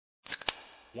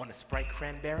Want a Sprite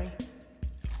cranberry?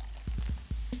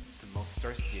 It's the most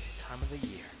thirstiest time of the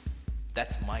year.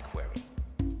 That's my query.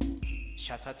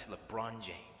 Shout out to LeBron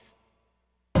James.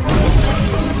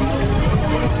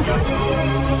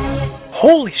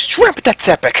 Holy shrimp, that's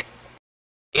epic!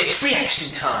 It's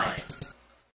reaction time!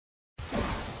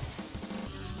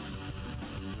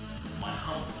 My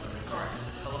humblest regards to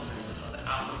the fellow members of the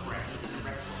Alpha branch within the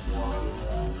Reploid.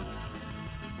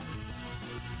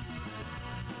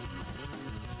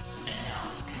 And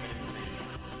now, commit to the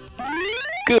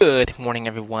video. Good morning,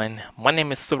 everyone. My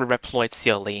name is Silverreploid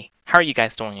CLE. How are you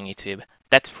guys doing on YouTube?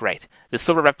 That's right, the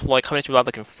Silverreploid coming to you out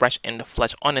looking fresh in the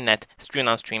flesh on the net, stream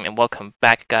on stream, and welcome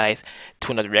back, guys,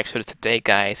 to another reaction. Today,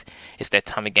 guys, it's that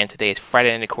time again. Today is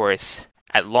Friday, and of course,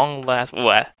 at long last,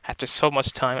 after so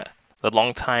much time, a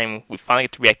long time, we finally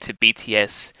get to react to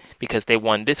BTS because they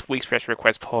won this week's Fresh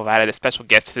Request poll. I added a special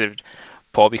guest to the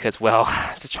poll because, well,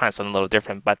 just trying something a little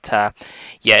different. But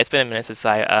yeah, it's been a minute since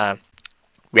I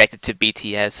reacted to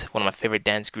BTS, one of my favorite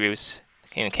dance groups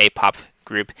in K-pop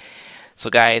group. So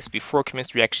guys, before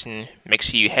commence reaction, make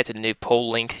sure you head to the new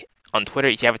poll link on Twitter.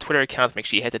 If you have a Twitter account, make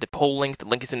sure you head to the poll link. The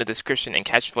link is in the description, and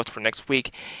catch votes for next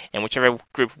week. And whichever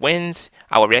group wins,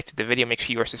 I will react to the video. Make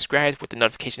sure you are subscribed with the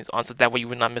notifications on, so that way you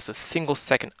will not miss a single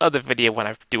second of the video when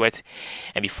I do it.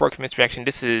 And before commence reaction,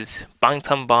 this is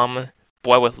BANGTAN Bomb,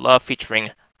 Boy With Love featuring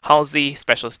Halsey,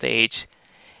 special stage,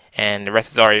 and the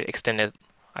rest is already extended.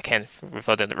 I can't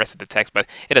reveal the rest of the text, but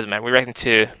it doesn't matter. We're reacting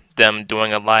to them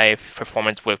doing a live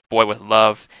performance with Boy With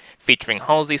Love featuring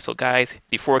Halsey. So guys,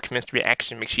 before we commence the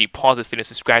reaction, make sure you pause this video and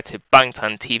subscribe to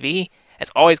BANGTAN TV.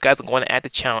 As always, guys, I'm going to add the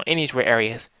channel in these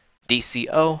areas,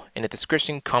 DCO, in the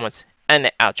description, comments, and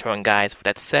the outro. And guys, with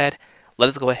that said, let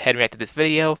us go ahead and react to this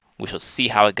video. We shall see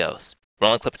how it goes.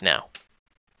 Rolling clip now.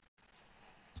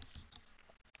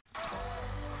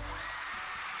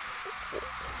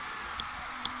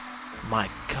 My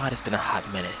God, it's been a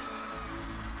hot minute.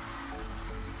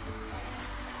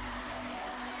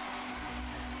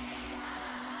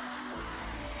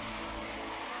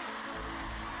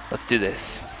 Let's do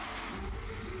this.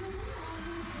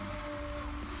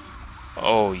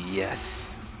 Oh yes.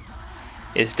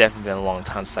 It's definitely been a long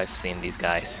time since I've seen these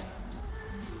guys.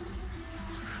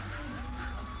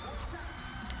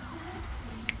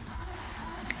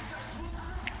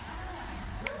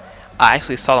 I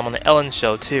actually saw them on the Ellen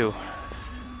show too.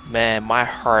 Man, my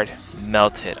heart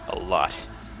melted a lot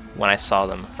when I saw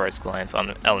them first glance on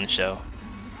the Ellen show.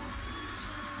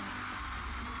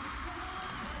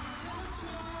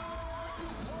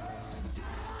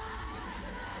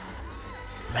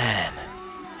 Man.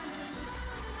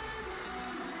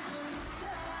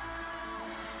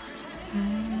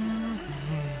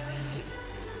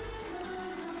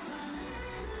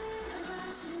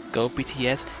 Go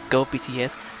BTS, go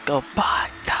BTS, go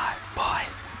BANGTAN boys.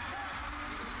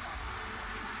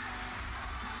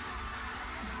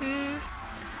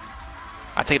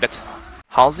 I take that's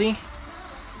Halsey?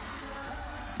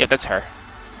 Yep, that's her.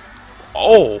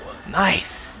 Oh,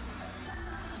 nice.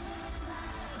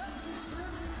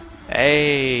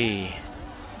 Hey.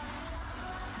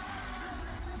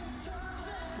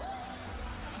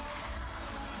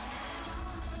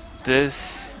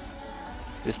 This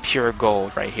is pure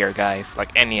gold right here, guys,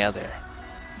 like any other.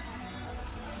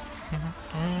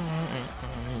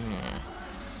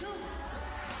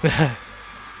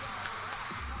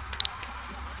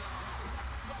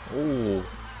 Ooh.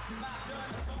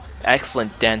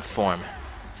 Excellent dance form.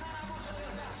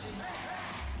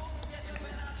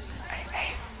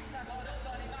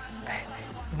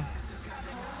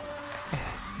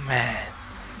 Man. Man.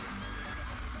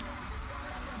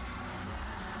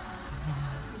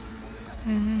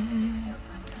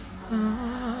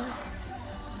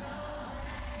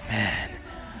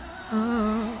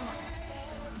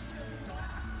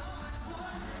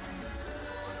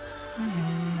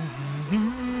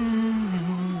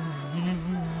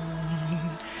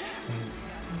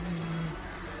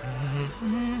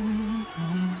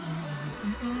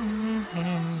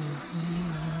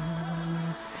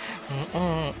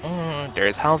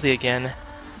 There's Halsey again.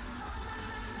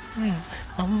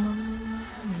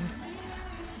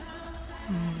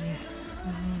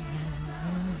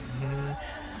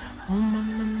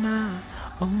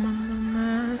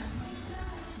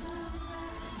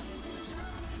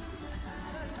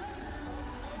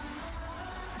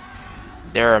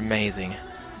 They're amazing.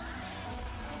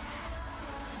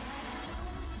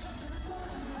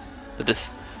 The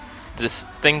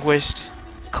distinguished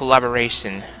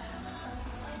collaboration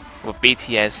with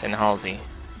BTS and Halsey.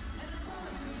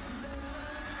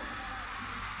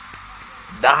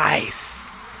 Nice!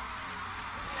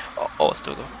 Oh,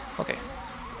 still go. Okay.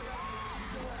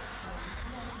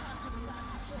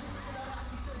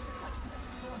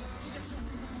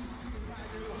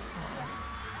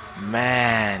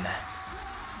 man.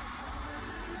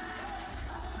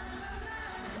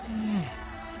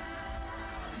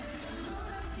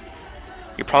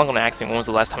 You're probably gonna ask me when was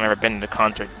the last time I ever been to a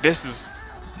concert. This is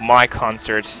my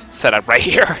concert setup right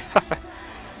here.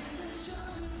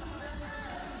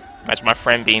 Imagine my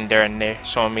friend being there and he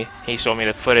showed me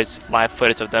the footage, live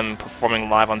footage of them performing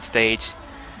live on stage.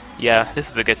 Yeah, this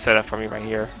is a good setup for me right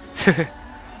here.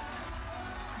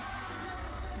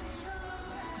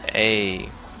 Hey.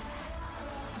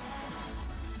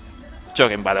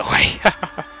 Joking, by the way.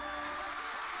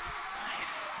 Nice.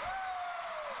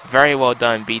 Very well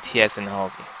done, BTS and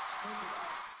Halsey.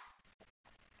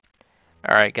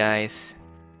 Alright guys,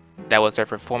 that was their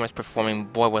performance performing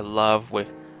Boy With Love with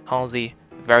Halsey.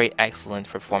 Very excellent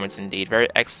performance indeed. Very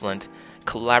excellent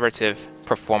collaborative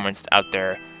performance out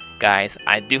there. Guys,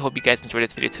 I do hope you guys enjoyed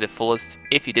this video to the fullest.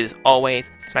 If you did, as always,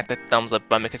 smack that thumbs up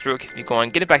button because it really keeps me going.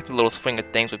 Getting back to the little swing of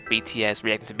things with BTS,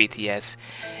 reacting to BTS.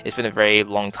 It's been a very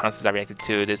long time since I reacted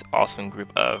to this awesome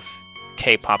group of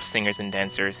K-pop singers and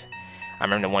dancers. I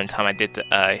remember the one time I did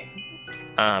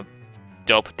the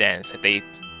dope dance that they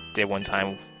did one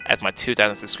time as my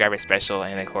 2,000 subscriber special,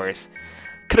 and of course,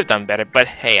 could have done better, but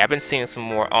hey, I've been seeing some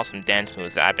more awesome dance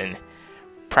moves that I've been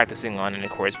practicing on, and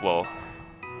of course, well,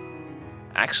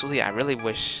 actually, I really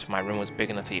wish my room was big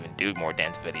enough to even do more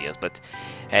dance videos, but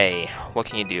hey, what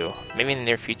can you do? Maybe in the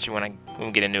near future when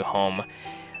we get a new home,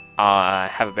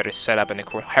 have a better setup, and of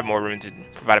course, have more room to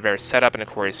provide a better setup, and of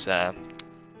course,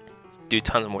 do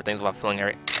tons of more things without filling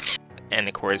it, and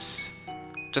of course,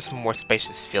 just more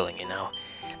spacious feeling, you know?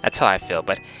 That's how I feel.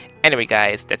 But anyway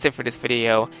guys, that's it for this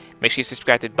video. Make sure you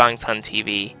subscribe to BANGTAN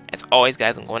TV. As always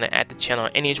guys, I'm going to add the channel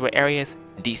in any enjoy areas,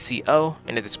 DCO,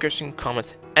 in the description,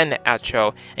 comments, and the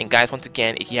outro. And guys, once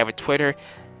again, if you have a Twitter,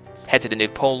 head to the new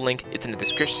poll link, it's in the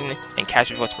description, and cast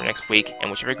your votes for next week.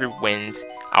 And whichever group wins,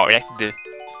 I'll react to the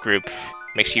group.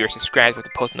 Make sure you're subscribed with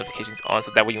the post notifications on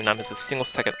so that way you will not miss a single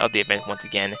second of the event once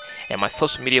again. And my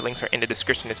social media links are in the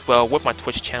description as well with my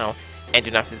Twitch channel. And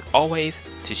do not forget, as always,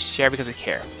 to share because we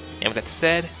care. And with that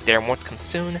said, there are more to come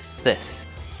soon. This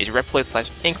is your Reploid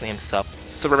 / Inkling himself,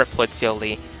 Silverreploid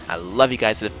CLE. I love you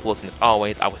guys to the fullest, and as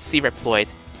always, I will see Reploid,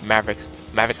 Mavericks,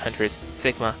 Maverick Hunters,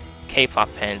 Sigma, K-pop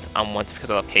fans, unwanted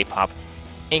because I love K-pop,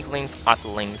 Inklings,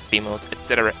 Octolings, Females,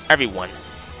 etc. everyone.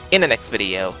 In the next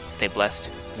video, stay blessed,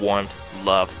 warmed,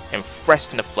 loved, and fresh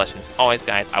in the flesh. And as always,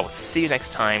 guys, I will see you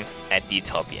next time at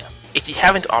Utopia. If you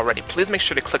haven't already, please make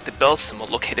sure to click the bell symbol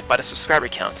located by the subscriber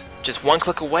count. Just one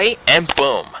click away, and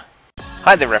boom!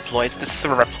 Hi there Reploids, this is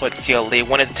Reploid CLE.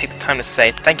 Wanted to take the time to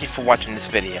say thank you for watching this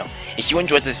video. If you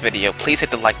enjoyed this video, please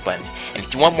hit the like button, and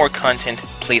if you want more content,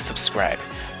 please subscribe.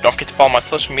 Don't forget to follow my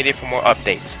social media for more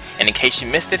updates, and in case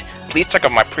you missed it, please check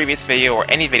out my previous video or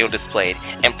any video displayed,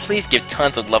 and please give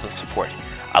tons of love and support.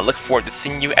 I look forward to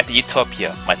seeing you at the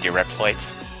Utopia, my dear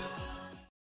Reploids.